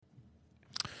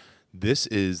This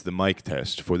is the mic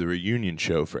test for the reunion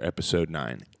show for episode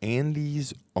 9.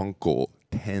 Andy's uncle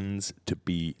tends to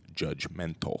be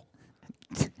judgmental.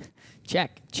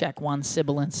 Check one,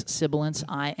 sibilance.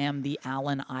 I am the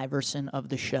Allen Iverson of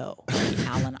the show. The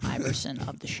Allen Iverson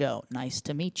of the show. Nice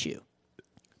to meet you.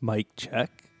 Mic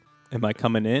check. Am I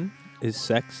coming in? Is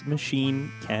Sex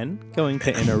Machine Ken going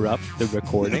to interrupt the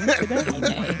recording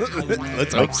today?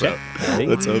 Let's hope so. Ready?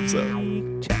 Let's hope so.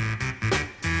 Mic check.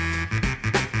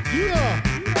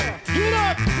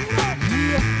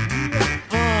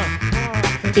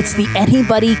 It's the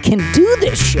Anybody Can Do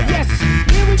This show. Yes,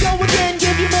 here we go again,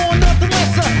 give you more, nothing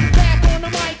lesser. Back on the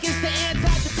mic is the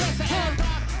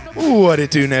antidepressant. What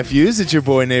it do, nephews? It's your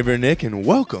boy, neighbor Nick, and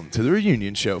welcome to the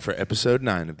reunion show for episode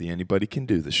 9 of the Anybody Can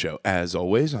Do This show. As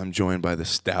always, I'm joined by the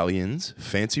Stallions,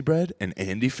 Fancy Bread, and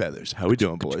Andy Feathers. How we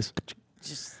doing, boys?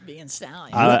 Just being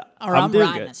stallion. I'm I'm doing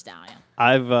riding good. a stallion.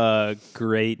 I've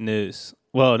great news.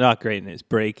 Well, not great news.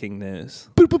 Breaking news.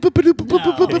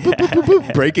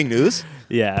 Breaking news?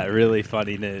 Yeah, really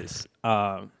funny news.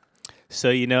 So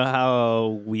you know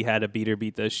how we had a beater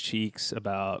beat those cheeks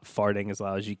about farting as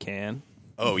loud as you can?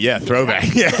 Oh, yeah,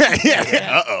 throwback.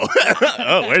 yeah. Uh-oh.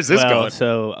 Oh, where's this Well, going?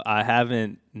 so I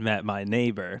haven't met my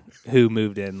neighbor who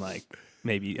moved in like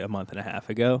maybe a month and a half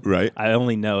ago. Right. I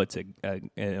only know it's an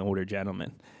older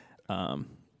gentleman.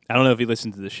 I don't know if he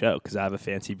listened to the show because I have a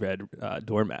Fancy Bread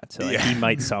doormat, so like, he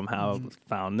might somehow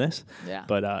found this. Yeah.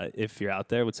 But if you're out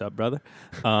there, what's up, brother?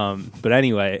 But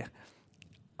anyway,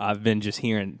 I've been just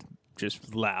hearing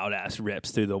just loud ass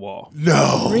rips through the wall.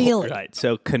 No. Really? Right.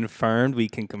 So confirmed. We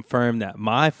can confirm that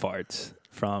my farts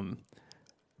from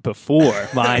before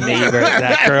my neighbor,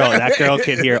 that girl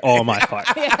can hear all my farts.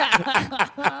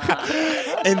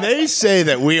 And they say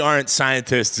that we aren't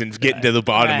scientists and getting to the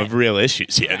bottom Right. of real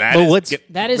issues here. That But is- what's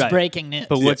That is right. breaking news.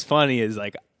 But what's funny is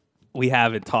like we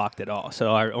haven't talked at all.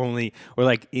 So we're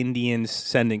like Indians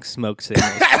sending smoke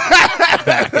signals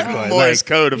back and forth. Morse like,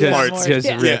 code of just, farts. just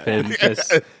Yeah. ripping,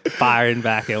 just firing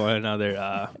back at one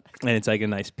another. And it's like a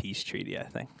nice peace treaty, I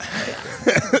think.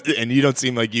 And you don't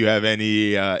seem like you have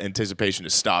any anticipation to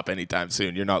stop anytime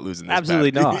soon. You're not losing this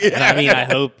Absolutely battle. not. And I mean, I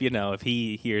hope, if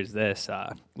he hears this,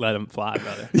 let him fly,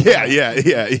 brother.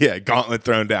 Yeah. Gauntlet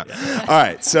thrown down. All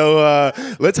right, so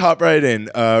let's hop right in.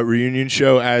 Reunion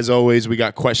show, as always. We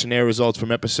got questionnaire results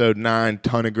from episode 9.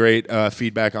 Ton of great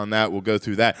feedback on that. We'll go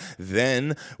through that.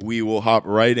 Then we will hop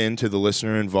right into the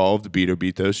listener-involved Beat or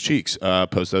Beat Those Cheeks.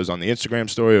 Post those on the Instagram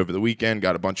story over the weekend.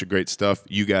 Got a bunch of great stuff.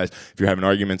 You guys, if you're having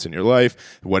arguments in your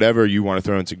life, whatever, you want to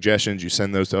throw in suggestions, you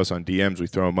send those to us on DMs. We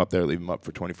throw them up there, leave them up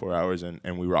for 24 hours, and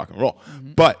we rock and roll.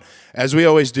 But as we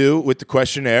always do with the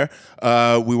questionnaire,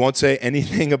 we won't say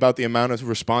anything about the amount of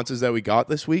responses that we got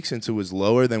this week since it was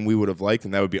lower than we would have liked,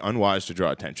 and that would be unwise to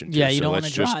draw attention to. Yeah, you So don't want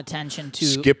let's to draw just attention to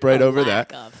skip right a over lack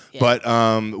that. of- yeah.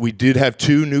 But we did have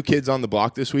 2 new kids on the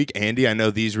block this week. Andy, I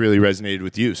know these really resonated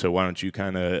with you, so why don't you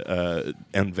kind of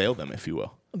unveil them, if you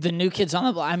will? The new kids on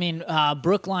the block. I mean,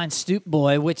 Brookline Stoop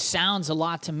Boy, which sounds a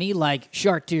lot to me like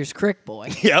Shark Tears Crick Boy,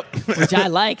 Yep. which I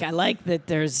like. I like that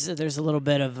there's a little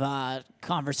bit of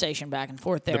conversation back and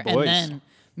forth there. The boys. And then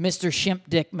Mr. Shimp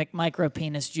Dick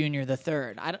McMicropenis Jr. the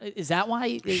Third. Is that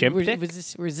why? Shimp Dick?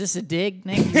 Was this a dig,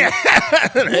 Nick?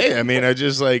 Hey, I mean, I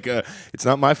just like, it's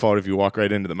not my fault if you walk right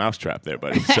into the mousetrap there,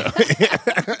 buddy. So.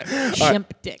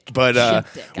 Shimp Dick. But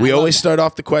Shimp Dick. I we love always that. start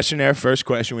off the questionnaire. First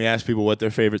question, we ask people what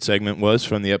their favorite segment was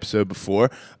from the episode before.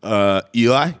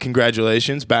 Eli,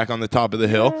 congratulations, back on the top of the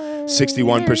hill.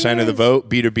 61% of the vote.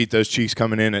 Beat or Beat Those Cheeks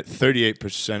coming in at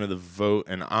 38% of the vote.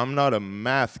 And I'm not a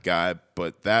math guy,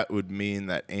 but that would mean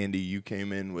that, Andy, you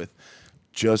came in with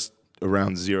just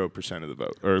around 0% of the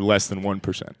vote, or less than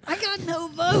 1%. I got no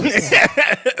votes.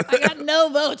 I got no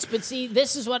votes. But see,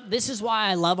 this is why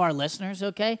I love our listeners,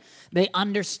 okay? They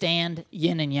understand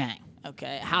yin and yang,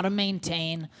 okay? How to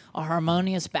maintain a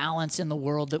harmonious balance in the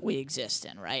world that we exist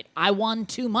in, right? I won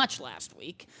too much last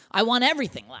week. I won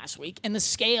everything last week, and the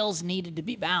scales needed to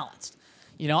be balanced.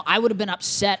 I would have been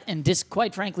upset and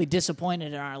quite frankly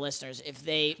disappointed in our listeners if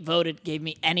they gave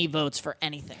me any votes for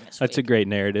anything this That's a week. great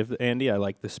narrative, Andy. I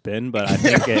like the spin, but I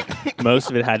think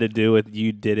most of it had to do with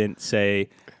you didn't say,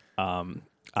 I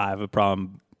have a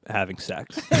problem having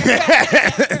sex.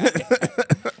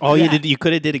 All you did, you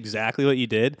could have did exactly what you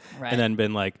did, Right. and then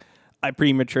been like, I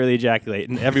prematurely ejaculate,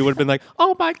 and everyone would have been like,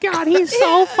 "Oh my god, he's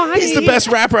so funny! He's the best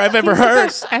rapper I've ever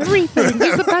heard. Everything.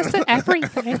 He's the best at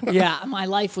everything." Yeah, my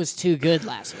life was too good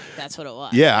last week. That's what it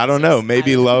was. Yeah, I don't know.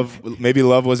 Maybe I-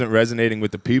 love wasn't resonating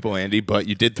with the people, Andy, but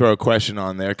you did throw a question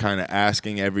on there kind of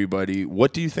asking everybody,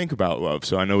 what do you think about love?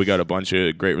 So I know we got a bunch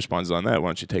of great responses on that. Why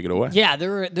don't you take it away? Yeah,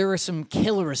 there were some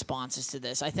killer responses to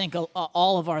this. I think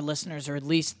all of our listeners, or at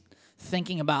least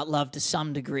thinking about love to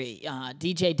some degree.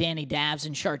 DJ Danny Dabs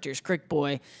and Chartiers Crick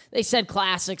Boy, they said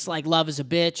classics like Love is a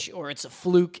Bitch or It's a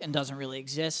Fluke and Doesn't Really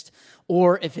Exist.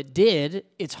 Or if it did,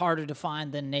 it's harder to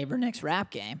find than Neighbor Nick's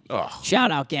Rap Game. Oh.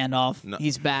 Shout out Gandalf.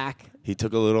 He's back. He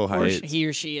took a little Or hiatus. he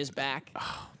or she is back.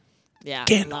 Yeah,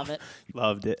 Gandalf. love it.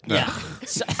 Loved it. Yeah.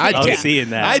 So- I Love didn't. seeing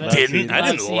that. I Love seeing didn't. that.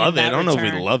 I didn't Love love it. seeing I don't know that if we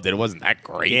return. loved it. It wasn't that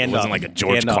great. It wasn't like a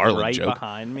George Gandalf Carlin right joke.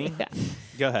 behind me.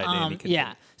 Go ahead, Andy. continue.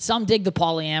 Yeah. Some dig the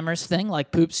polyamorous thing,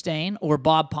 like Poop Stain, or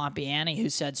Bob Pompiani, who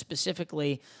said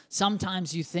specifically,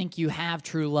 sometimes you think you have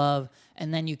true love,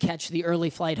 and then you catch the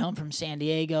early flight home from San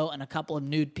Diego, and a couple of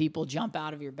nude people jump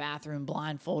out of your bathroom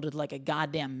blindfolded like a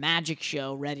goddamn magic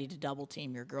show, ready to double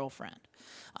team your girlfriend.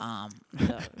 So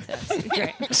that's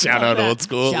great. Shout out old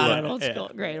school. Shout out old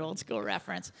school. Great old school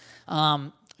reference.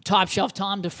 Top Shelf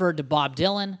Tom deferred to Bob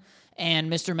Dylan,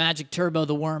 and Mr. Magic Turbo,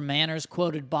 the Worm Manners,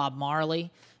 quoted Bob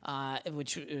Marley,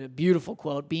 which a beautiful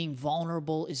quote, being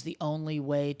vulnerable is the only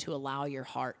way to allow your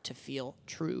heart to feel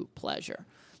true pleasure.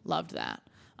 Loved that.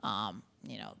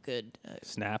 Good.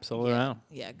 Snaps all around.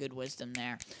 Yeah, good wisdom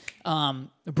there.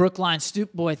 Brookline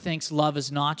Stoop Boy thinks love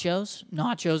is nachos.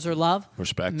 Nachos are love.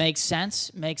 Respect. Makes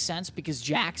sense. Makes sense because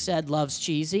Jack said love's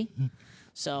cheesy.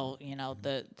 So,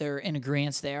 they're in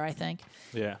agreement there, I think.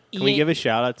 Yeah. Can we EA give a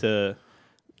shout out to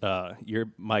your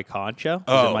Mike Honcho?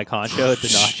 Oh. Is it Mike Honcho at the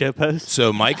Nacho Post?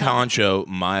 So Mike Honcho,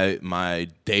 my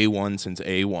day one since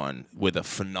A1, with a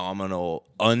phenomenal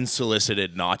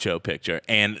unsolicited nacho picture,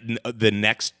 and the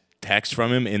next text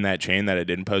from him in that chain that I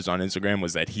didn't post on Instagram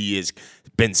was that he has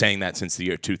been saying that since the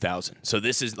year 2000. So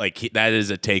this is that is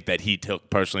a take that he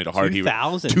took personally to heart.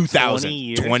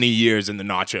 2000? 20 years in the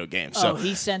nacho game. So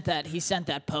he sent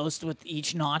that post with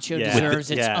each nacho Yeah. deserves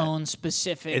its Yeah. own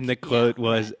specific. And the quote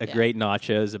was, right, a great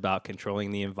nacho is about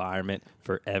controlling the environment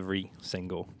for every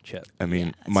single chip. I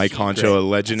mean, that's Mike genius. Honcho, a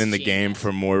legend That's in the game genius.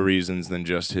 for more reasons than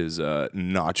just his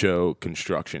nacho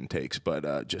construction takes,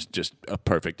 but just a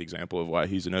perfect example of why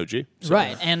he's an OG. So,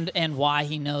 Right, and why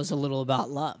he knows a little about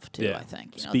love too. Yeah. I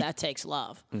think Speak- that takes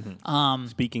love.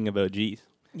 Speaking of OGs,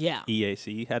 Yeah,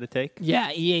 EAC had a take.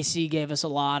 yeah. EAC gave us a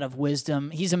lot of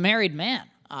wisdom. He's a married man.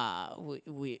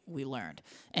 We learned,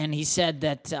 and he said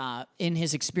that in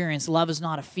his experience, love is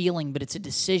not a feeling, but it's a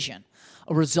decision,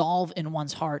 a resolve in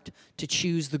one's heart to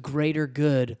choose the greater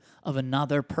good of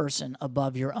another person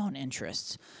above your own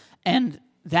interests, and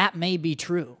that may be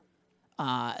true.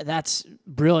 That's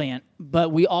brilliant,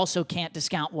 but we also can't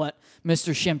discount what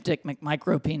Mr. Shimtick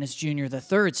McMicropenis Jr.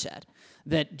 III said,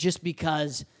 that just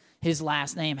because his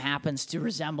last name happens to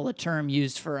resemble a term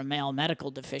used for a male medical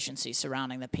deficiency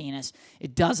surrounding the penis,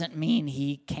 it doesn't mean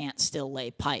he can't still lay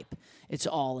pipe. It's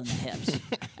all in the hips.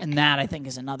 And that, I think,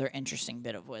 is another interesting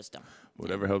bit of wisdom.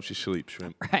 whatever helps you sleep,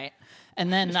 shrimp. Right.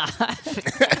 And then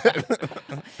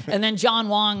and then John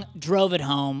Wong drove it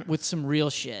home with some real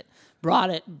shit. Brought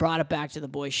it back to the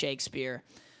boy Shakespeare.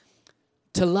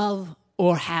 To love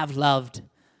or have loved,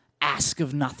 ask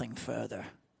of nothing further.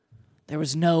 There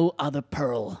was no other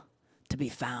pearl to be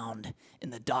found in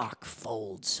the dark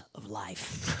folds of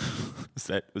life.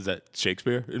 Was that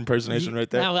Shakespeare impersonation right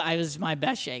there? That was my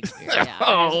best Shakespeare. Yeah.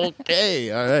 Oh, okay,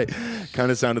 all right.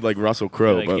 Kind of sounded like Russell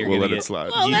Crowe, Like but you're we'll gonna let it get-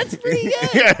 slide. Well, that's pretty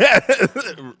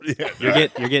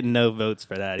good. You're getting no votes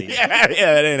for that either. yeah,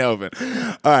 that ain't open.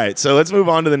 All right, so let's move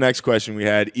on to the next question we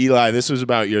had. Eli, this was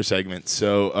about your segment.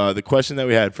 So the question that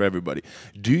we had for everybody,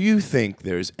 do you think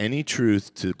there's any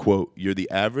truth to, quote, you're the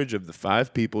average of the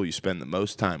 5 people you spend the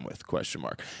most time with, question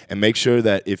mark. And make sure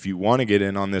that if you want to get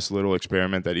in on this little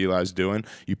experiment that Eli's doing,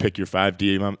 you pick your 5,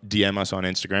 DM us on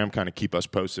Instagram, kind of keep us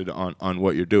posted on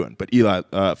what you're doing. But Eli,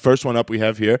 first one up we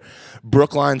have here,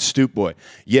 Brookline Stoop Boy.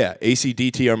 Yeah,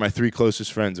 ACDT are my 3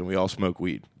 closest friends, and we all smoke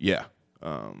weed. Yeah,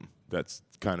 that's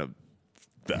kind of.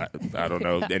 I don't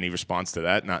know any response to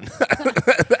that. Not.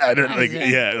 I don't like.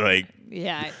 Yeah, like.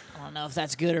 Yeah, I don't know if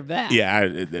that's good or bad. Yeah,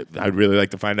 I'd really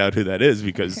like to find out who that is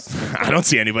because I don't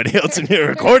see anybody else in here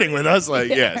recording with us. Like,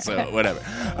 yeah, so whatever.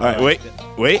 All right,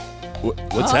 wait.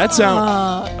 What's that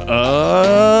sound?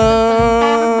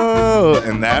 Oh,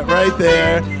 and that right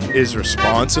there is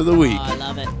response of the week. Oh, I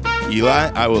love it.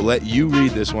 Eli, I will let you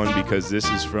read this one because this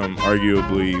is from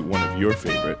arguably one of your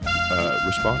favorite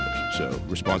responders. So,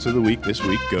 response of the week this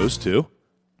week goes to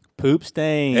Poop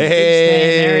Stain. Hey,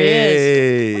 There he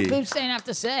is. What does Poop Stain have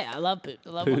to say? I love Poop. I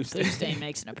love when Poop Poop Stain. Stain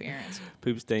makes an appearance.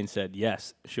 Poop Stain said,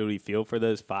 yes. Should we feel for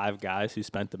those 5 guys who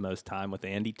spent the most time with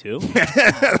Andy, too?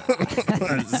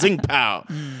 Zing pow.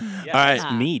 Yeah, All right.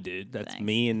 that's me, dude. That's Thanks.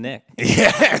 me and Nick.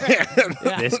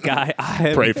 This guy, I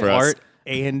am Pray for us. part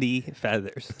Andy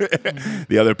Feathers.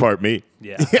 The other part, me.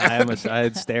 Yeah, I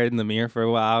had stared in the mirror for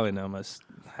a while and almost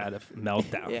had a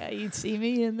meltdown. Yeah, you'd see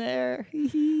me in there.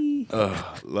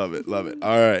 Love it.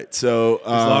 All right. So As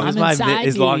long as, I'm inside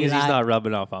as long you, as he's Eli. not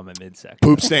rubbing off on my midsection.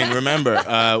 Poop Stain, remember,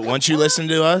 once you listen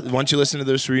to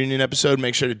this reunion episode,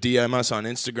 make sure to DM us on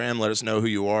Instagram. Let us know who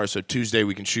you are. So Tuesday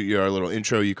we can shoot you our little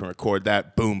intro. You can record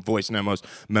that. Boom, voice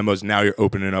memos. Now you're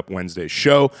opening up Wednesday's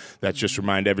show. That's just to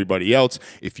remind everybody else.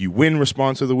 If you win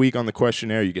response of the week on the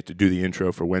questionnaire, you get to do the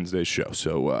intro for Wednesday's show.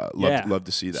 So love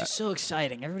to see that. It's so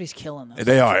exciting. Everybody's killing those.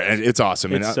 They are, and it's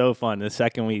awesome. It's and so fun. The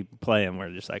second we play him,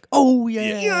 we're just like, oh,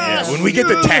 yeah. when we get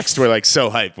the text, we're like so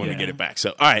hyped when we get it back.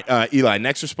 So, all right, Eli,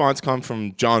 next response comes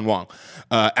from John Wong.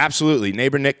 Absolutely.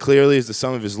 Neighbor Nick clearly is the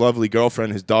son of his lovely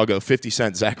girlfriend, his doggo, 50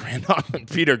 Cent, Zach Randolph, and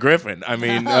Peter Griffin. I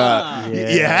mean,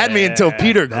 you had me until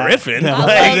Peter Griffin.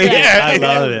 I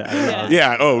love it.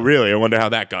 Yeah. Oh, really? I wonder how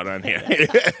that got on here.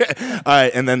 All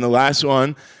right, and then the last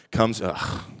one comes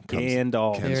Gandalf.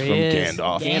 comes There from he is.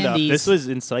 Gandalf. Gandies. This was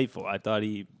insightful. I thought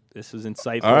this was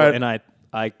insightful, All right. and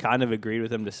I kind of agreed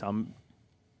with him to some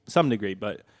degree,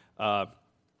 but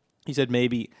he said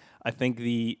maybe I think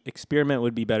the experiment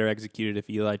would be better executed if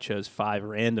Eli chose 5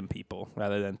 random people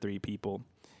rather than 3 people.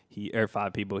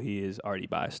 5 people he is already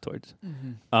biased towards.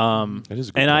 That is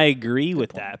a good And point. I agree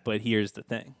with that, but here's the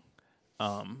thing.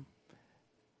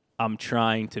 I'm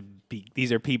trying to be.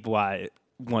 These are people I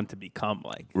want to become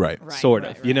like. Right. Sort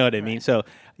of. You know what I mean? So,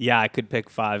 yeah, I could pick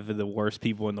 5 of the worst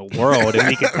people in the world and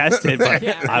we could test it, but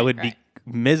I would be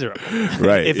miserable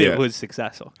Right, if yeah. it was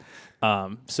successful.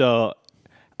 So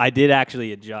I did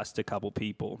actually adjust a couple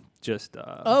people. Just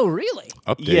Oh, really?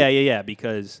 Update. yeah,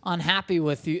 because Unhappy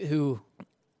with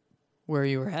where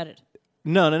you were headed.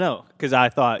 no, because I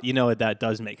thought what that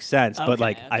does make sense, but Okay,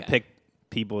 like I okay. picked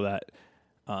people that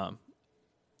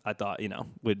I thought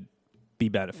would be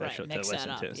beneficial to mix that listen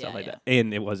up. to and stuff Yeah, like yeah. that,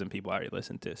 and it wasn't people I already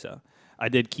listened to, so I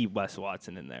did keep Wes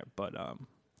Watson in there, but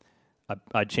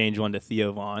I changed one to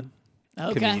Theo Vaughn,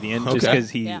 Okay. comedian, just Okay. because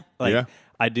he Yeah. Yeah.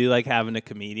 I do like having a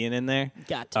comedian in there.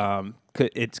 Got to.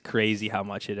 It's crazy how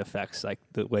much it affects like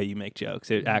the way you make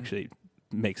jokes. It actually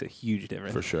makes a huge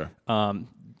difference. For sure.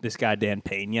 This guy Dan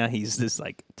Pena, he's this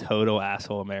like total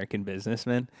asshole American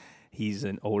businessman. He's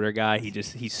an older guy.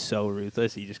 He's so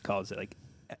ruthless. He just calls it like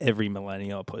every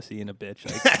millennial a pussy and a bitch.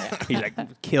 Like, he's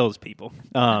like kills people.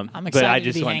 I'm but excited I to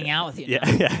just be wanted- hanging out with you Yeah,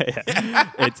 now.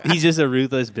 yeah. He's just a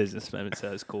ruthless businessman,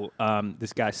 so it's cool.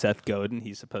 This guy Seth Godin,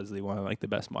 he's supposedly one of like the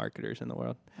best marketers in the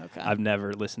world. Okay. I've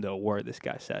never listened to a word this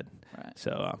guy said. Right.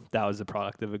 So that was the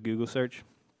product of a Google search.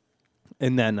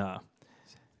 And then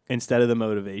instead of the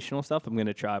motivational stuff, I'm going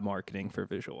to try marketing for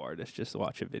visual artists. Just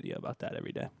watch a video about that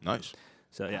every day. Nice.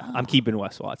 So yeah, I'm keeping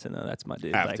Wes Watson though. That's my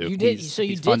dude. Have Like, to. You did. he's- So you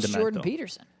he's did fundamental. Jordan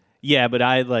Peterson. Yeah, but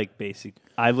I like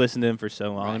I've listened to him for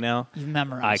so long now. You've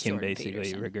memorized I can Jordan basically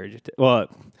Peterson. regurgitate. Well,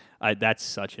 that's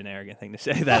such an arrogant thing to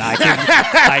say that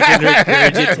I can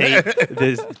regurgitate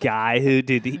this guy who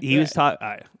did. He was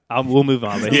talking. We'll move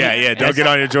on. But Yeah. Don't get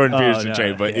on your Jordan Oh, Peterson no,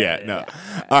 train, but yeah, no.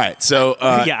 All right. So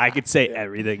yeah, I could say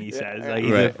everything he says. Like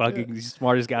he's the Right. fucking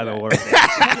smartest guy in the world.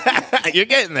 you're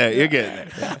getting there.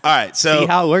 All right. So See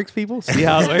how it works, people. See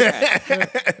how it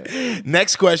works.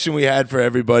 next question we had for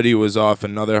everybody was off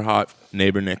another hot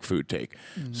Neighbor Nick food take.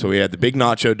 So we had the big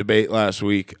nacho debate last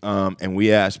week, and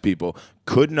we asked people,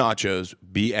 could nachos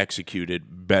be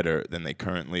executed better than they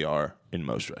currently are in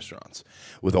most restaurants?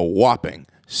 With a whopping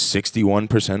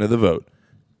 61% of the vote,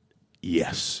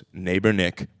 yes, Neighbor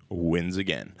Nick wins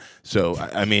again. So,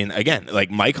 I mean, again, like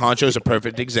Mike Honcho is a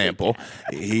perfect example.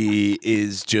 He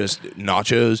is just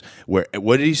nachos where,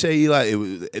 what did he say, Eli?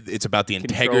 It's about the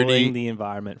integrity. Controlling the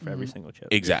environment for every single chip.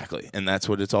 Exactly. And that's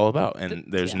what it's all about. And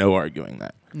there's no arguing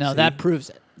that. No, that proves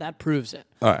it. That proves it.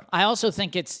 All right. I also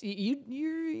think it's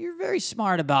you're very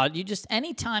smart about you. Just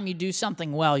anytime you do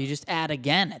something well, you just add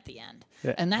again at the end,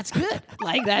 and that's good.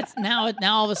 Like that's now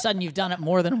all of a sudden you've done it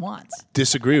more than once.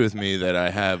 Disagree with me that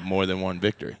I have more than one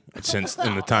victory since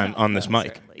in the time on this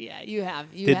mic. Yeah, you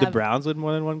have. Did the Browns win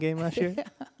more than one game last year?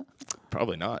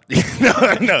 Probably not.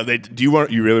 no. Do you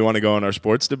really want to go on our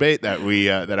sports debate that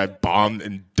that I bombed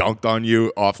and dunked on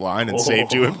you offline and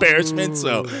saved you embarrassment?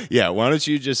 So yeah, why don't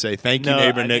you just say thank you,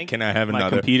 neighbor I Nick? think Can I have my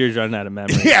another? computer's running out of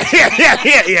memory.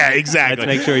 Yeah, exactly.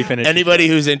 Let's make sure we finish. Anybody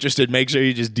who's interested, make sure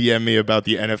you just DM me about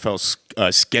the NFL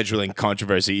scheduling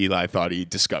controversy Eli thought he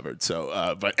discovered.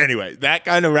 So, but anyway, that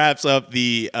kind of wraps up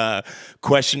the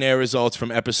questionnaire results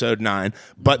from episode 9,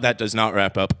 but that does not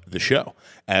wrap up the show.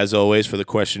 As always, for the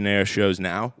questionnaire shows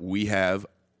now, we have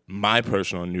my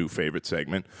personal new favorite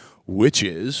segment, which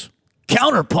is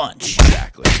Counterpunch.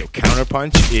 Exactly. So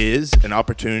Counterpunch is an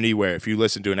opportunity where if you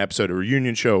listen to an episode of a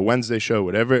reunion show, a Wednesday show,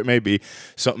 whatever it may be,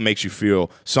 something makes you feel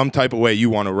some type of way, you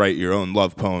want to write your own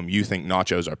love poem, you think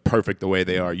nachos are perfect the way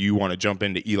they are, you want to jump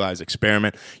into Eli's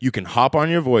experiment, you can hop on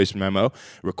your voice memo,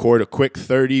 record a quick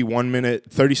 30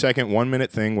 second, 1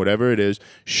 minute thing, whatever it is,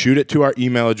 shoot it to our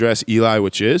email address, Eli,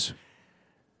 which is?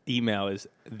 Email is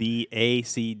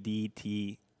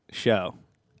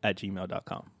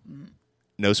theacdtshow@gmail.com.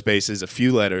 No spaces, a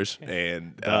few letters,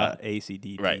 and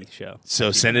ACDT right. show.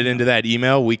 So send it into that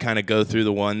email. We kind of go through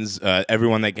the ones,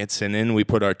 everyone that gets sent in, we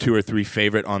put our 2 or 3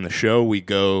 favorite on the show. We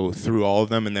go through all of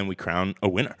them, and then we crown a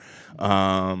winner.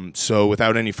 So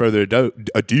without any further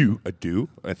ado,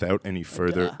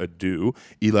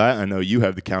 Eli, I know you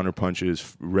have the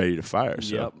counterpunches ready to fire.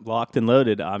 So. Yep, locked and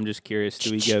loaded. I'm just curious, do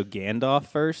we go Gandalf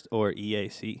first or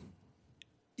EAC?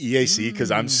 EAC, because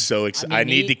I'm so excited. I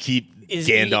need to keep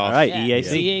Gandalf. All right, Yeah,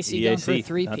 EAC. EAC going for a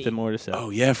three-peat. Nothing more to say. Oh,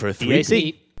 yeah, for a 3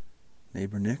 EAC.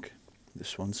 Neighbor Nick,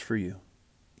 this one's for you.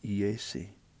 EAC.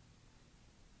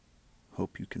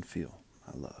 Hope you can feel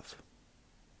my love.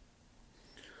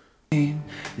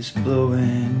 It's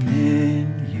blowing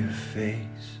in your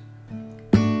face,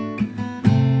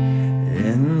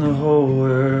 and the whole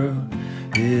world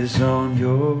is on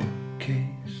your case.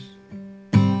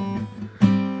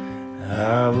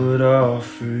 I would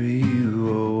offer you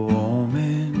a warm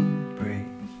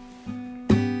embrace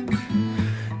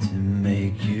to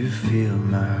make you feel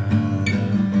my love.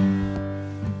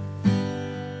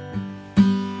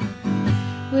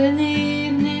 When the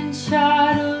evening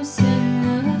shadows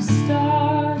and the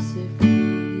stars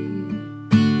appear,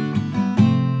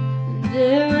 and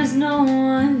there is no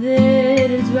one there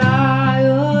to dry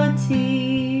your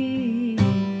tears,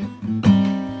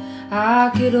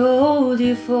 I could hold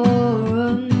you for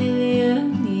a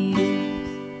million years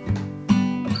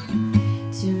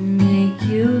to make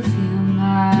you feel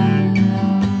my love.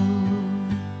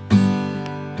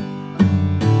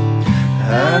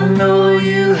 I know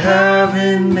you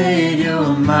haven't made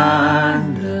your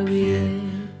mind up yet,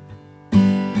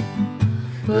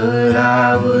 but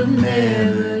I would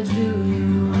never do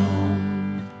you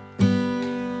wrong.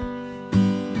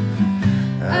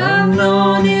 I've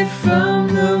known it from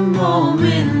the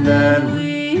moment that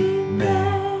we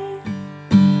met.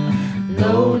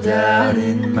 No doubt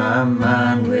in my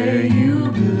mind where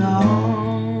you belong.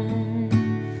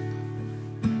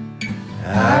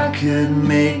 I could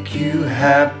make you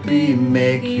happy,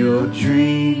 make your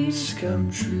dreams come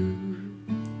true.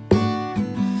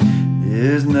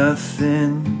 There's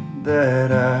nothing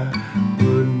that I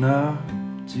would not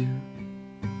do.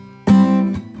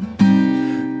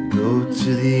 Go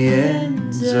to the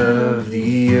ends of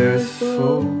the earth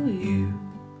for you,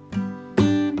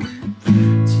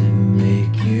 to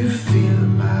make you feel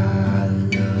my love.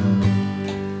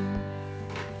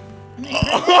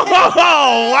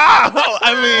 Oh,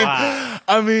 wow.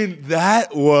 I mean,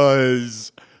 that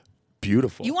was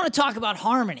beautiful. You want to talk about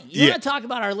harmony. You Yeah. want to talk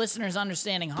about our listeners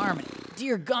understanding harmony.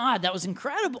 Dear God, that was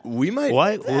incredible. We might.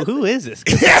 What? Well, who is this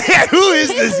guy? Who is Who is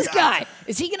this this guy? guy?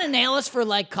 Is he going to nail us for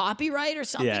like copyright or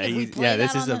something? Yeah, if we he's, play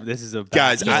this that is on a the- this is a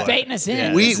Guys, He's I- baiting us in. Yeah.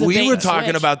 This We is the bait were and talking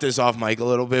switch. about this off mic a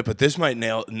little bit, but this might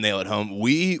nail it home.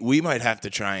 We might have to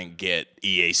try and get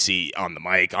EAC on the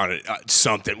mic on it,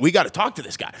 something. We got to talk to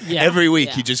this guy Yeah, every week.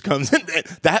 yeah. He just comes in.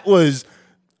 That was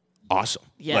awesome.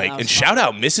 Yeah, like, that was and fun. shout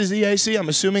out Mrs. EAC. I'm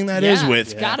assuming that is Yeah,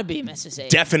 with it's got to be Mrs. A.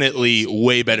 definitely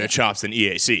way better chops than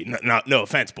EAC. No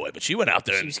offense, boy, but she went out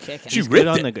there and was kicking. she He's good ripped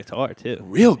on it. the guitar too.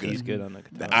 Real good. He's good on the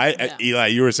guitar. Eli,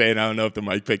 you were saying, I don't know if the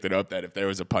mic picked it up, that if there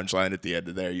was a punchline at the end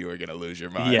of there, you were going to lose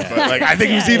your mind. Yeah. But like, I think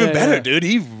it was Yeah, even yeah, better, yeah. dude.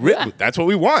 He ripped. That's what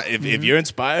we want. If you're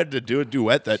inspired to do a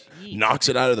duet that knocks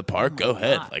it out of the park, go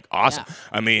ahead. God. Like, awesome. Yeah.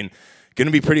 I mean, going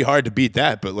to be pretty hard to beat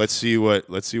that, but let's see what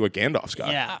Gandalf's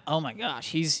got. Yeah. Oh my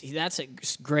gosh. That's a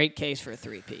great case for a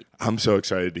three-peat. I'm so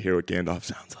excited to hear what Gandalf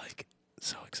sounds like.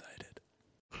 So excited.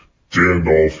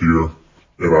 Gandalf here,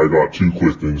 and I got 2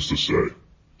 quick things to say.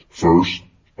 First,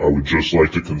 I would just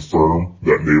like to confirm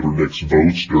that Neighbor Nick's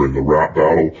votes during the rap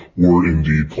battle were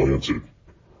indeed planted.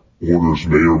 Orders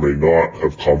may or may not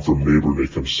have come from Neighbor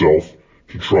Nick himself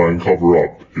to try and cover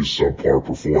up his subpar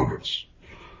performance.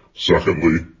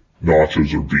 Secondly,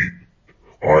 nachos are beat.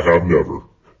 I have never,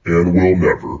 and will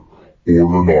never,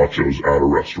 order nachos at a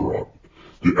restaurant.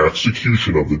 The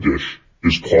execution of the dish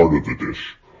is part of the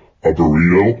dish. A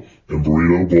burrito and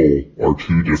burrito bowl are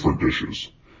 2 different dishes.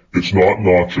 It's not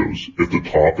nachos if the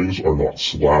toppings are not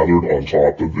slathered on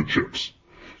top of the chips.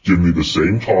 Give me the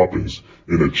same toppings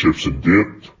in a chips and dip,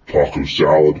 taco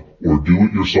salad, or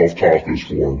do-it-yourself tacos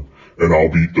form, and I'll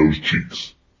beat those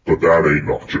cheeks. But that ain't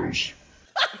nachos.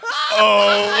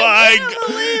 Oh my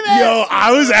god! Yo,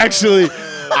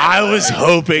 I was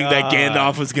hoping that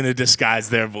Gandalf was gonna disguise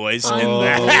their voice in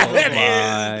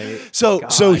that.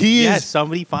 So he Yes, is.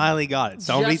 somebody finally got it.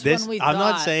 Somebody Just when we I'm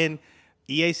not thought. saying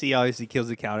EAC obviously kills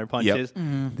the counter punches.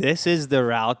 Mm-hmm. This is the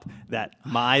route that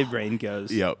my brain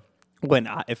goes. Yep.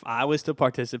 If I was to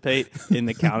participate in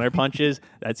the counter punches,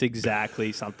 that's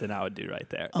exactly something I would do right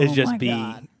there. It's Oh just my be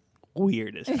God.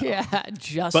 weird as hell. Yeah,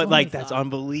 just. But when like we that's thought.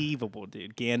 unbelievable,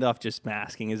 dude. Gandalf just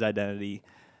masking his identity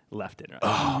left and right.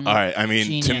 All right. I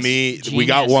mean, to Genius. me, we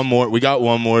got one more. We got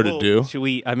one more to Well, do. Should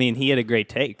we? I mean, he had a great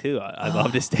take too. I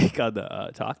loved his take on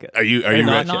the taco. Are you Or ready?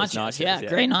 nachos. Yeah,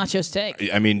 great nachos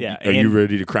take. I mean, Yeah, are you and-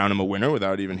 ready to crown him a winner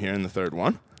without even hearing the third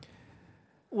one?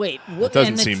 Wait, That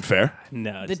doesn't seem fair.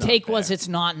 No, The it's not take fair. was it's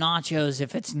not nachos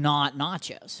if it's not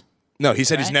nachos. No, he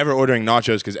said he's Right? never ordering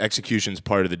nachos because execution's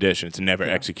part of the dish and it's never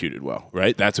executed well,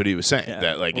 right? That's what he was saying.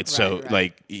 That like it's Right.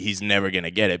 like he's never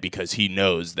gonna get it because he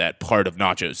knows that part of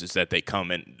nachos is that they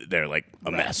come and they're like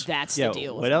a mess. That's Yeah. the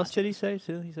deal. What with else nachos. did he say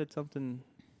too? He said something.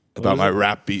 About my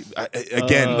rap beat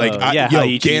again. how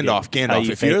you cheated. How Gandalf.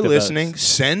 you If you're faked the listening,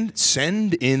 votes.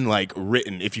 send in like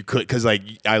written if you could, because like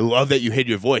I love that you hid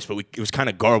your voice, but it was kind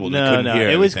of garbled. we No, couldn't no, hear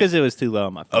it was everything. because it was too low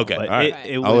on my phone. Okay, but all right.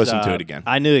 it I'll was, listen to it again.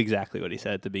 I knew exactly what he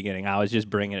said at the beginning. I was just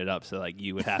bringing it up so like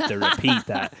you would have to repeat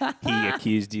that he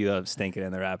accused you of stinking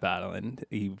in the rap battle and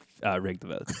he rigged the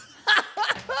votes.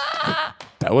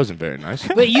 That wasn't very nice.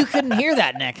 But you couldn't hear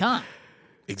that, Nick, huh?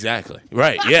 Exactly.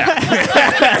 Right. Yeah.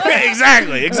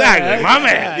 exactly. My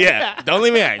man. Yeah. Don't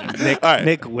leave me hanging. All right.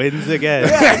 Nick wins again.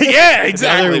 yeah.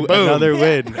 Exactly. Boom. Another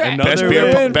win. Best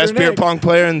Another best beer pong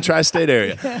player in the tri-state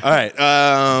area. All right.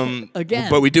 Again.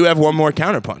 But we do have one more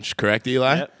counterpunch, correct,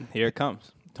 Eli? Yep, here it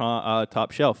comes.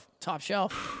 Top shelf. Top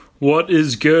shelf. What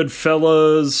is good,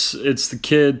 fellas? It's the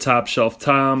kid, Top Shelf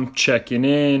Tom, checking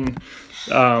in.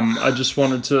 I just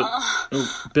wanted to...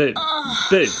 Oh, babe,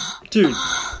 dude.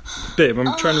 Babe,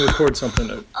 I'm trying to record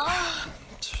something.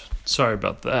 Sorry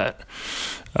about that.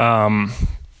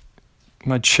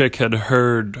 My chick had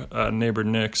heard neighbor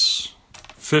Nick's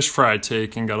fish fry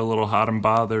take and got a little hot and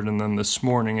bothered, and then this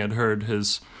morning had heard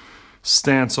his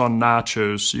stance on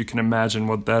nachos, so you can imagine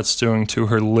what that's doing to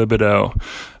her libido.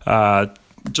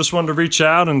 Just wanted to reach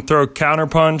out and throw a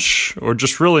counterpunch, or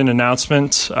just really an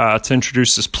announcement to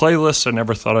introduce this playlist I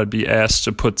never thought I'd be asked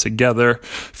to put together,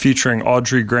 featuring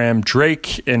Audrey Graham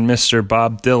Drake and Mr.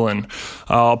 Bob Dylan.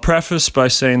 I'll preface by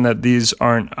saying that these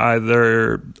aren't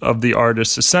either of the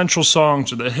artist's essential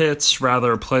songs or the hits,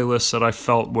 rather a playlist that I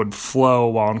felt would flow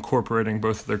while incorporating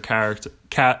both of their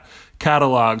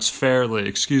catalogs fairly.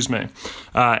 Excuse me.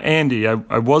 Andy, I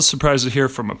was surprised to hear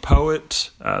from a poet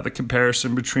the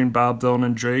comparison between Bob Dylan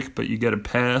and Drake, but you get a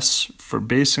pass for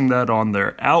basing that on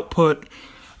their output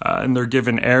in their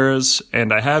given eras.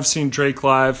 And I have seen Drake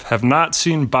live, have not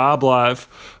seen Bob live,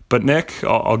 but Nick,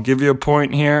 I'll give you a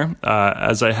point here,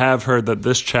 as I have heard that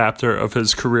this chapter of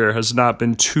his career has not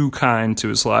been too kind to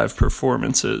his live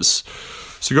performances.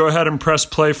 So go ahead and press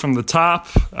play from the top.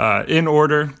 In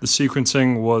order, the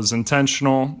sequencing was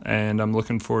intentional, and I'm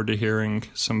looking forward to hearing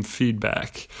some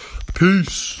feedback.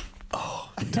 Peace.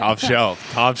 Top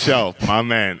shelf, my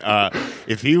man.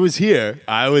 If he was here,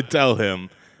 I would tell him,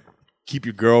 keep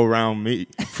your girl around me,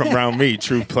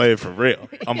 true player for real.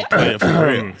 I'm a player for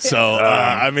real. So,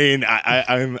 I mean,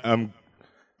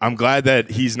 I'm glad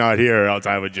that he's not here, or else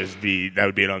that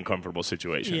would be an uncomfortable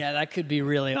situation. Yeah, that could be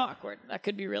really awkward.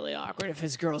 If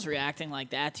his girl's reacting like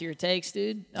that to your takes,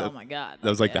 dude. Oh my God. That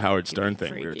was like the Yeah, Howard could be Stern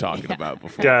thing we were freaky. talking Yeah. about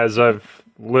before. Guys, I've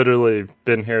literally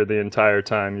been here the entire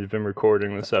time you've been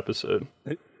recording this episode.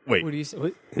 Wait, What do you say?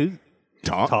 Who?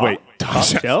 Tom Top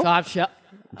shelf? Top shelf.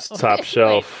 It's top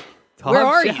shelf. Where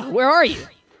are you?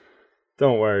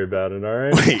 Don't worry about it, all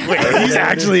right? Wait, he's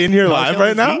actually in here live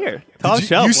right now? Here. Top you-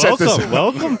 shelf. you set this up?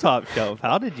 Welcome, Top Shelf.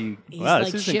 How did you? He's Wow, like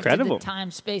this is shifted incredible. the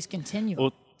time-space continuum.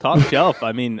 Well, Top Shelf.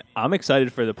 I mean, I'm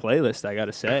excited for the playlist. I got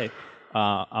to say,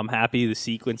 I'm happy the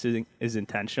sequence is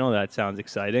intentional. That sounds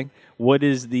exciting. What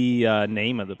is the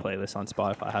name of the playlist on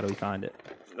Spotify? How do we find it?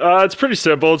 It's pretty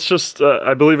simple. It's just,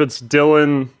 I believe it's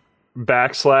Dylan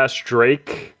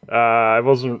 /Drake. I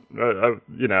wasn't,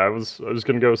 I was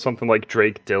going to go with something like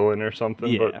Drake Dylan or something.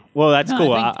 Yeah. But Well, that's No,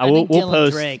 cool. I We'll think Dylan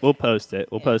post. Drake. We'll post it.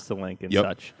 We'll post the link and Yep.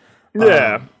 such.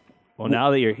 yeah. Well,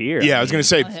 now that you're here, Yeah, I was going to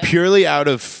say, purely out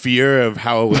of fear of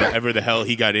however the hell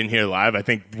he got in here live, I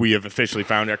think we have officially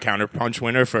found our counterpunch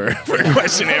winner for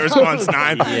questionnaire response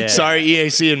 9. Yeah. Sorry,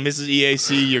 EAC and Mrs.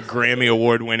 EAC, your Grammy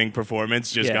Award-winning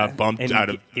performance just got bumped And out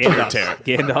of Gandalf. terror.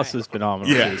 Gandalf was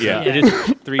phenomenal. Yeah, too, so yeah. It is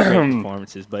 3 great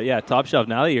performances. But yeah, Top Shelf.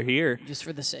 Now that you're here, Just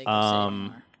for the sake of saying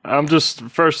more. I'm just,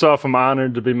 first off, I'm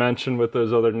honored to be mentioned with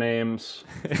those other names.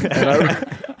 And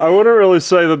I wouldn't really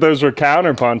say that those were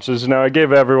counter punches. You know, I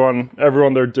gave everyone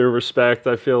their due respect.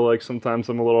 I feel like sometimes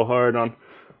I'm a little hard on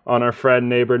our friend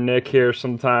neighbor Nick here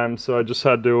sometimes, so I just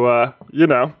had to, I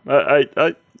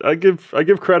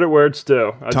give credit where it's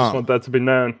due. I just want that to be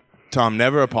known. Tom,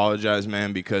 never apologize,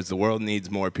 man, because the world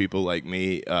needs more people like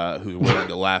me who are willing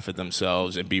to laugh at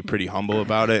themselves and be pretty humble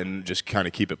about it and just kind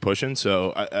of keep it pushing.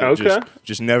 So I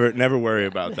just never worry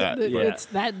about that.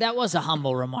 That was a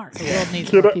humble remark. The world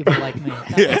needs more people like me.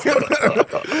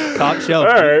 Top shelf.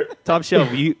 All right. Top shelf.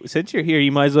 Since you're here,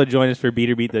 you might as well join us for Beat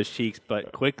or Beat Those Cheeks.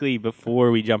 But quickly,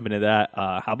 before we jump into that,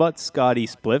 how about Scotty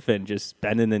Spliffin just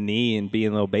bending the knee and being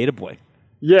a little beta boy?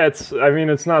 Yeah, it's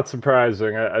not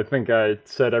surprising. I think I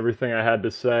said everything I had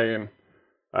to say, and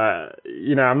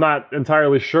I'm not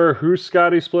entirely sure who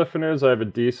Scotty Spliffin is. I have a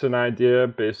decent idea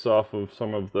based off of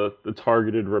some of the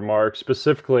targeted remarks,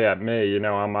 specifically at me. You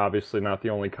know, I'm obviously not the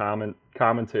only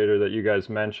commentator that you guys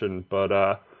mentioned,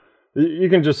 but you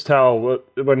can just tell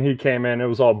when he came in, it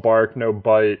was all bark, no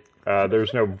bite.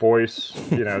 There's no voice,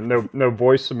 no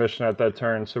voice submission at that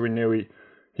turn, so we knew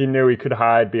he knew he could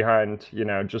hide behind,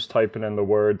 just typing in the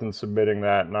words and submitting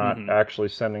that, not actually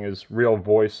sending his real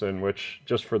voice in, which,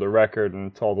 just for the record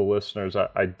and to all the listeners,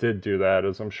 I did do that,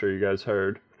 as I'm sure you guys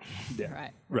heard.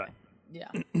 Yeah. Right. Yeah.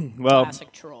 Well,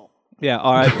 Classic troll. yeah,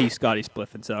 R.I.P. Scotty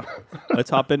Spliffin. So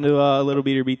let's hop into a little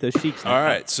Beat or Beat Those Cheeks. All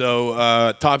right,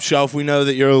 so Top Shelf, we know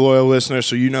that you're a loyal listener,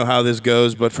 so you know how this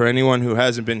goes. But for anyone who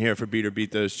hasn't been here for Beat or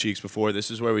Beat Those Cheeks before, this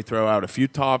is where we throw out a few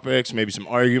topics, maybe some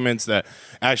arguments that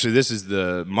actually this is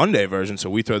the Monday version,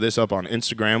 so we throw this up on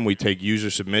Instagram. We take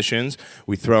user submissions.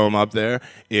 We throw them up there.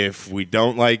 If we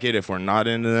don't like it, if we're not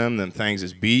into them, then things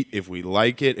is beat. If we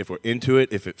like it, if we're into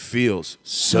it, if it feels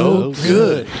so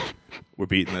good, we're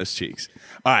beating those cheeks.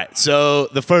 All right, so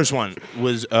the first one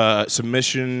was a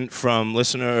submission from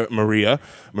listener Maria.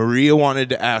 Maria wanted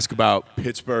to ask about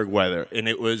Pittsburgh weather, and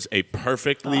it was a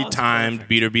perfectly timed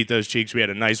Beat or Beat Those Cheeks. We had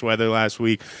a nice weather last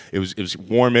week. It was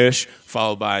warmish,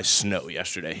 followed by snow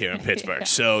yesterday here in Pittsburgh.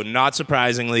 So not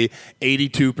surprisingly,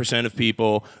 82% of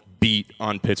people beat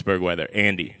on Pittsburgh weather.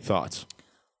 Andy, thoughts?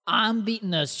 I'm beating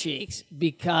those cheeks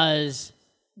because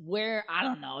I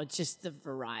don't know, it's just the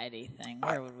variety thing.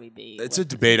 Where would we be? It's a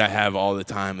debate I have all the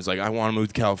time. It's like, I want to move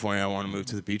to California, I want to move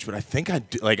to the beach, but I think I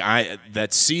do.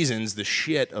 That seasons, the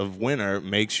shit of winter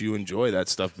makes you enjoy that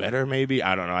stuff better, maybe.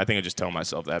 I don't know. I think I just tell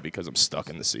myself that because I'm stuck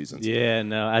in the seasons. Yeah,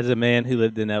 no. As a man who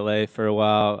lived in LA for a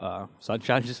while,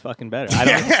 sunshine's just fucking better.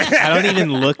 I don't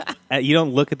even look at. You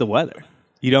don't look at the weather.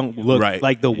 You don't look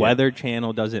like the Weather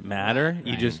Channel doesn't matter.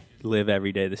 You just live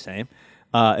every day the same.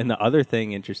 And the other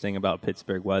thing interesting about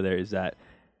Pittsburgh weather is that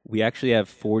we actually have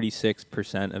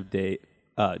 46%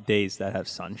 of days that have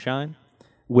sunshine,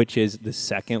 which is the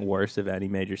second worst of any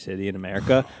major city in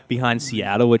America, behind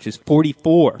Seattle, which is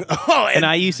 44. And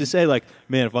I used to say, like,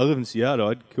 man, if I live in Seattle,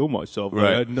 I'd kill myself.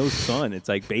 Right. I had no sun. It's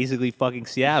like basically fucking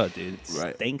Seattle, dude. It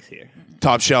stinks here.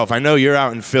 Top Shelf, I know you're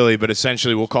out in Philly, but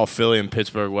essentially we'll call Philly and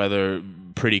Pittsburgh weather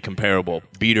pretty comparable.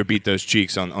 Beat or beat those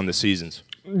cheeks on the seasons.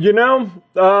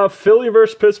 Philly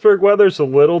versus Pittsburgh weather's a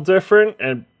little different,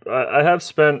 and I have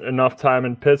spent enough time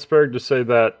in Pittsburgh to say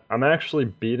that I'm actually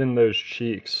beating those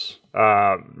cheeks.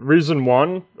 Reason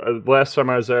one, last time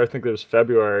I was there, I think it was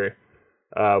February,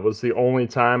 was the only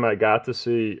time I got to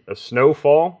see a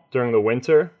snowfall during the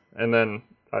winter, and then,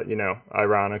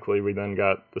 ironically, we then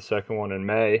got the second one in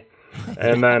May.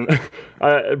 And then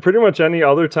pretty much any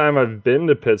other time I've been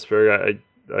to Pittsburgh,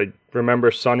 I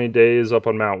remember sunny days up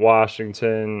on Mount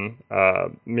Washington.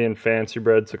 Me and Fancy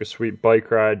Bread took a sweet bike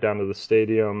ride down to the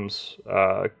stadiums.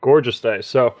 Gorgeous day.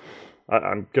 So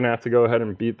I'm going to have to go ahead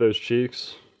and beat those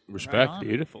cheeks. Respect.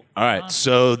 Beautiful. All right.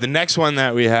 So the next one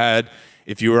that we had,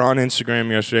 if you were on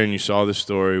Instagram yesterday and you saw the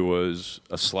story, was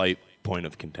a slight point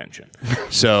of contention.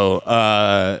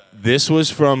 So this was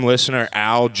from listener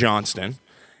Al Johnston,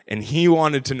 and he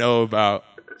wanted to know about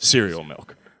cereal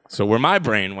milk. So where my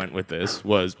brain went with this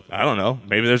was, I don't know,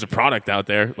 maybe there's a product out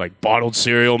there, like bottled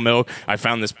cereal milk. I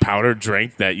found this powdered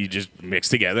drink that you just mix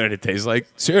together and it tastes like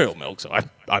cereal milk. So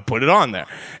I put it on there.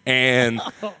 And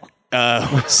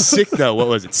sick though, what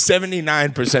was it?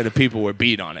 79% of people were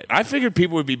beat on it. I figured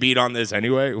people would be beat on this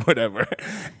anyway, whatever.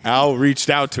 Al reached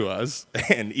out to us,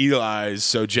 and Eli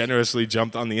so generously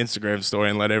jumped on the Instagram story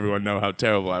and let everyone know how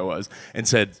terrible I was and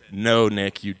said, "No,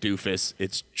 Nick, you doofus.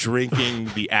 It's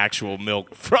drinking the actual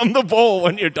milk from the bowl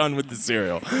when you're done with the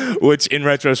cereal," which in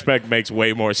retrospect makes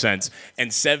way more sense.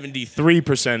 And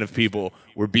 73% of people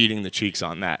were beating the cheeks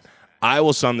on that. I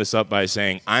will sum this up by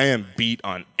saying I am beat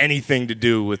on anything to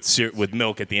do with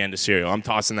milk at the end of cereal. I'm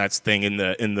tossing that thing in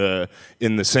the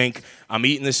sink. I'm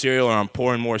eating the cereal, or I'm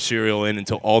pouring more cereal in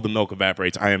until all the milk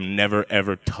evaporates. I am never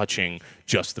ever touching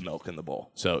just the milk in the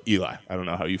bowl. So Eli, I don't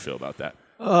know how you feel about that.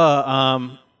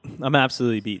 I'm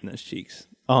absolutely beating those cheeks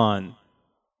on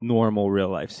normal real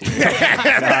life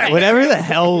cereal. Whatever the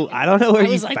hell, I don't know where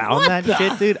you found that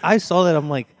shit, dude. I saw that. I'm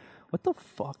like, what the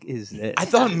fuck is this? I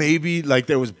thought maybe like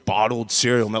there was bottled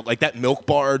cereal milk, like that Milk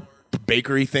Bar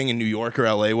bakery thing in New York or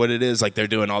LA. What it is, like they're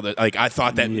doing all the like. I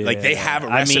thought that like they have a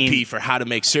recipe for how to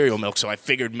make cereal milk, so I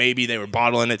figured maybe they were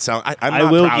bottling it. So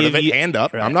I'm not proud of it. Hand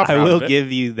up, I'm not. I will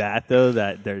give you that though.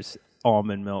 That there's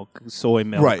almond milk, soy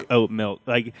milk, oat milk.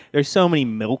 Like there's so many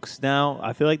milks now.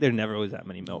 I feel like there never was that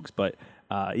many milks, but.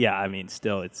 Yeah, I mean,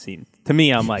 still, it seemed to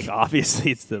me. I'm like,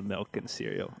 obviously, it's the milk and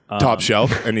cereal. Top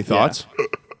shelf. Any thoughts?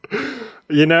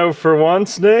 You know, for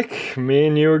once, Nick, me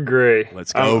and you agree.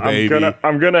 Let's go, baby.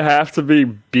 I'm gonna have to be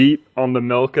beat on the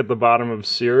milk at the bottom of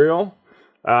cereal.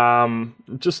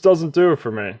 It just doesn't do it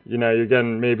for me. You know, you're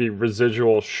getting maybe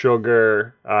residual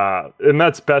sugar, and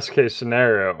that's best case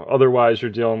scenario. Otherwise,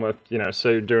 you're dealing with, you know,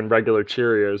 say you're doing regular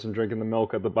Cheerios and drinking the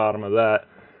milk at the bottom of that.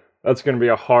 That's gonna be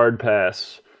a hard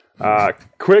pass.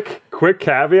 Quick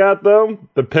caveat though,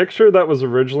 the picture that was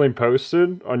originally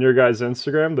posted on your guys'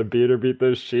 Instagram, the beat or beat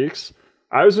those cheeks,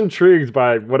 I was intrigued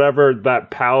by whatever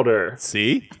that powder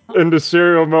in the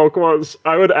cereal milk was.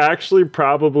 I would actually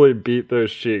probably beat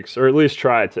those cheeks, or at least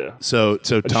try to. So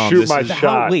Tom, shoot my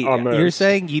shot wait, on those. You're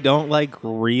saying you don't like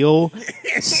real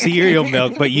cereal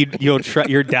milk, but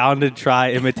you're down to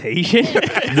try imitation?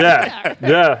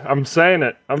 Yeah, I'm saying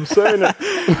it.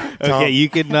 Okay, you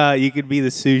could be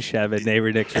the sous chef at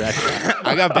Neighbor Nick's restaurant.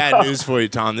 I got bad news for you,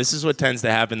 Tom. This is what tends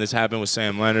to happen. This happened with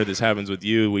Sam Leonard. This happens with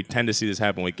you. We tend to see this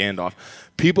happen with Gandalf.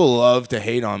 People love to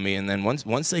hate on me, and then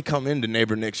once they come into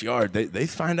Neighbor Nick's yard, they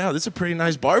find out there's a pretty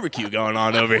nice barbecue going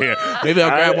on over here. Maybe I'll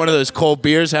grab one of those cold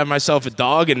beers, have myself a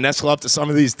dog, and nestle up to some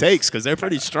of these takes because they're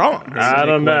pretty strong. I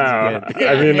don't know.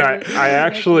 I mean, I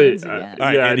actually... All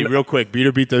right, Andy, real quick, beat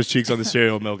or beat those cheeks on the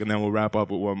cereal milk, and then we'll wrap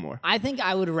up with one more. I think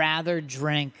I would rather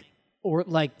drink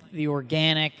like the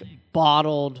organic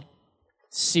bottled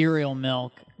cereal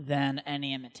milk than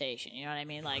any imitation. You know what I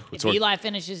mean? Like if Eli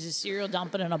finishes his cereal,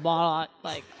 dump it in a bottle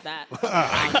like that.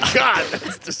 Oh, God,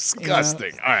 that's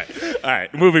disgusting. You know? All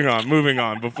right. Moving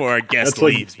on before our guest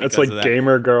leaves. That's like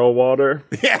gamer girl water.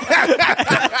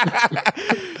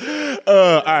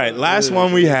 All right, last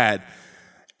one we had.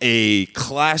 A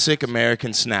classic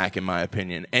American snack, in my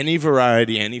opinion. Any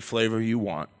variety, any flavor you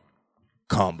want.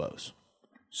 Combos.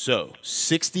 So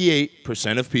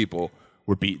 68% of people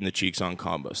were beating the cheeks on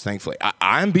combos. Thankfully,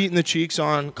 I'm beating the cheeks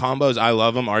on combos. I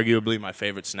love them. Arguably my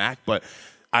favorite snack. But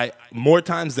more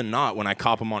times than not, when I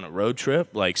cop them on a road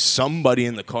trip, like somebody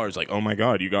in the car is like, "Oh my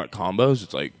God, you got combos?"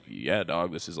 It's like, "Yeah,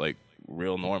 dog. This is like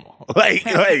real normal.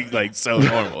 like so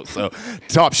normal." So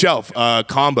top shelf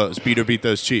combos. Beat or beat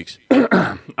those cheeks.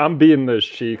 I'm beating those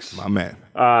cheeks. My man.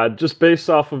 Just based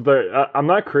off of I'm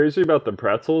not crazy about the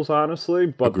pretzels, honestly,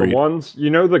 but Agreed. The ones, you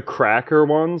know, the cracker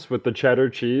ones with the cheddar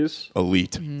cheese?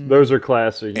 Elite. Those are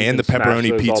classic. And the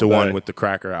pepperoni pizza one with the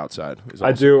cracker outside.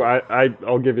 I do.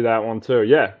 I'll give you that one too.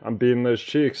 Yeah, I'm beating those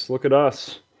cheeks. Look at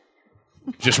us.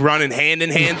 Just running hand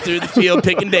in hand through the field,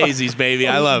 picking daisies, baby.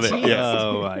 I love it. Yes.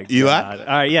 Oh my God. Eli? All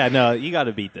right, yeah, no, you got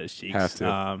to beat those cheeks. Have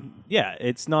to. Yeah,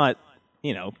 it's not,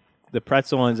 you know, the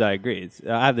pretzel ones. I agree.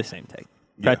 I have the same take.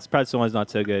 Pretzel one's not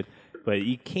so good, but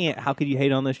you can't. How could you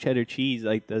hate on those cheddar cheese?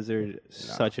 Like those are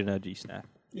such an edgy snack.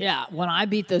 Yeah, when I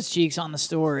beat those cheeks on the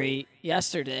story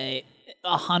yesterday,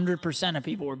 100% of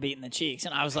people were beating the cheeks,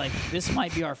 and I was like, "This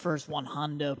might be our first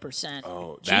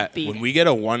 100% cheek beating." When we get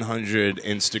a 100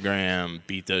 Instagram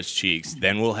beat those cheeks,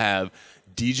 then we'll have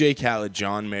DJ Khaled,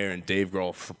 John Mayer, and Dave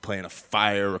Grohl playing a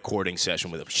fire recording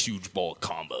session with a huge bowl of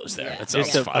combos there. That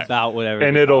sounds fire. About whatever.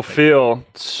 And it'll feel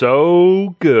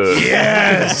so good.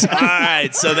 Yes. All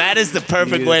right. So that is the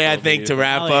perfect way, I think, to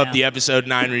wrap up the episode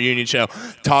 9 reunion show.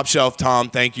 Top Shelf Tom,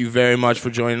 thank you very much for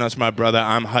joining us, my brother.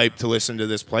 I'm hyped to listen to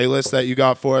this playlist that you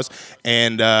got for us.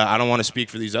 And I don't want to speak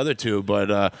for these other two,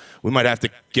 but we might have to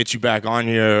get you back on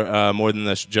here more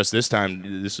than just this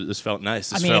time. This felt nice.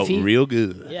 This felt real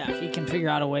good. Yeah, if he can figure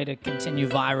out a way to continue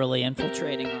virally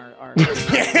infiltrating our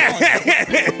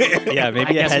yeah, maybe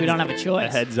I guess we don't have a choice.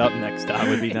 A heads up next time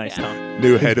would be nice, Tom.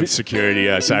 New head of security,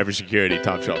 cybersecurity,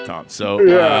 Top Shelf Tom. So,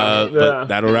 but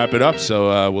that'll wrap it up.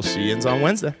 So we'll see you on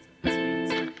Wednesday.